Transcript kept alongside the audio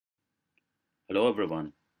Hello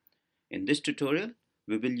everyone. In this tutorial,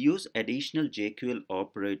 we will use additional JQL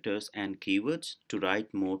operators and keywords to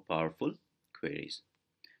write more powerful queries.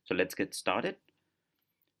 So let's get started.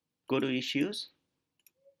 Go to Issues,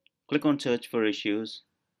 click on Search for Issues,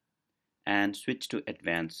 and switch to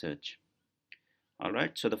Advanced Search.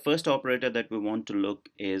 Alright, so the first operator that we want to look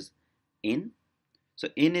is in. So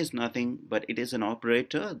in is nothing, but it is an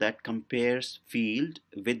operator that compares field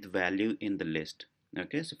with value in the list.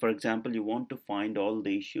 Okay, so for example, you want to find all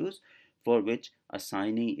the issues for which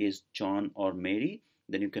assignee is John or Mary,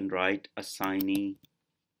 then you can write assignee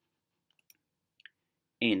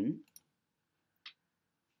in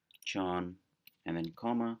John and then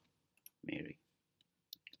comma Mary.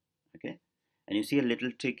 Okay, and you see a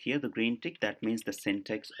little tick here, the green tick, that means the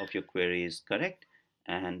syntax of your query is correct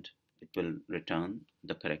and it will return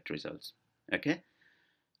the correct results. Okay,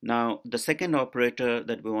 now the second operator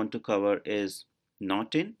that we want to cover is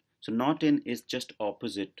not in. So not in is just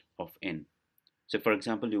opposite of in. So for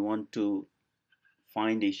example, you want to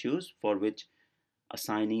find issues for which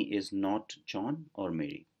assignee is not John or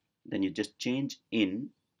Mary. Then you just change in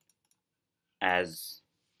as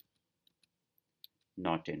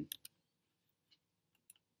not in.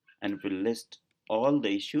 And it will list all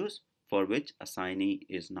the issues for which assignee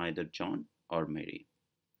is neither John or Mary.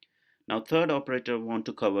 Now third operator we want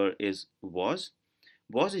to cover is was.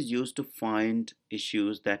 Was is used to find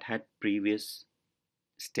issues that had previous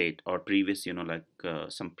state or previous,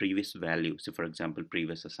 some previous value. So for example,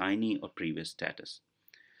 previous assignee or previous status.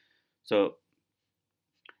 So,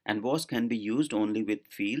 and was can be used only with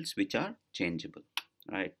fields which are changeable,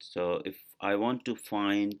 right? So if I want to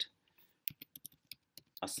find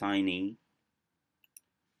assignee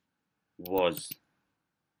was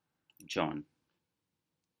John,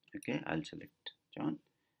 okay, I'll select John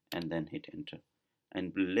and then hit enter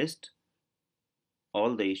and will list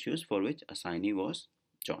all the issues for which assignee was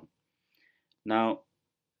John. Now,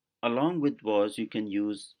 along with was, you can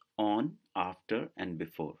use on, after, and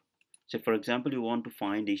before. So for example, you want to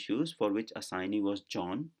find issues for which assignee was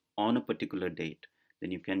John on a particular date, then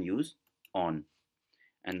you can use on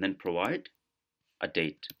and then provide a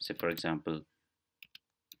date. So for example,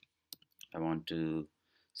 I want to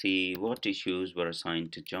see what issues were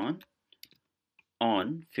assigned to John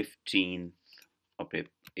on 15th of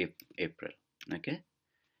April. Okay,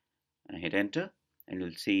 I hit enter and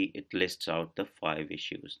you'll see it lists out the 5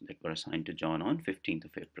 issues that were assigned to John on 15th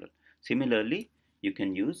of April. Similarly, you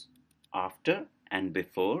can use after and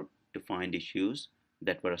before to find issues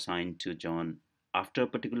that were assigned to John after a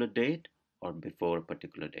particular date or before a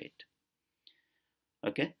particular date.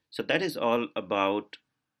 Okay, so that is all about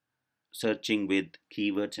searching with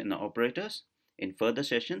keywords and operators. In further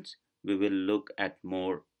sessions, we will look at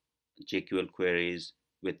more JQL queries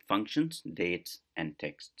with functions, dates, and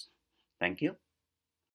texts. Thank you.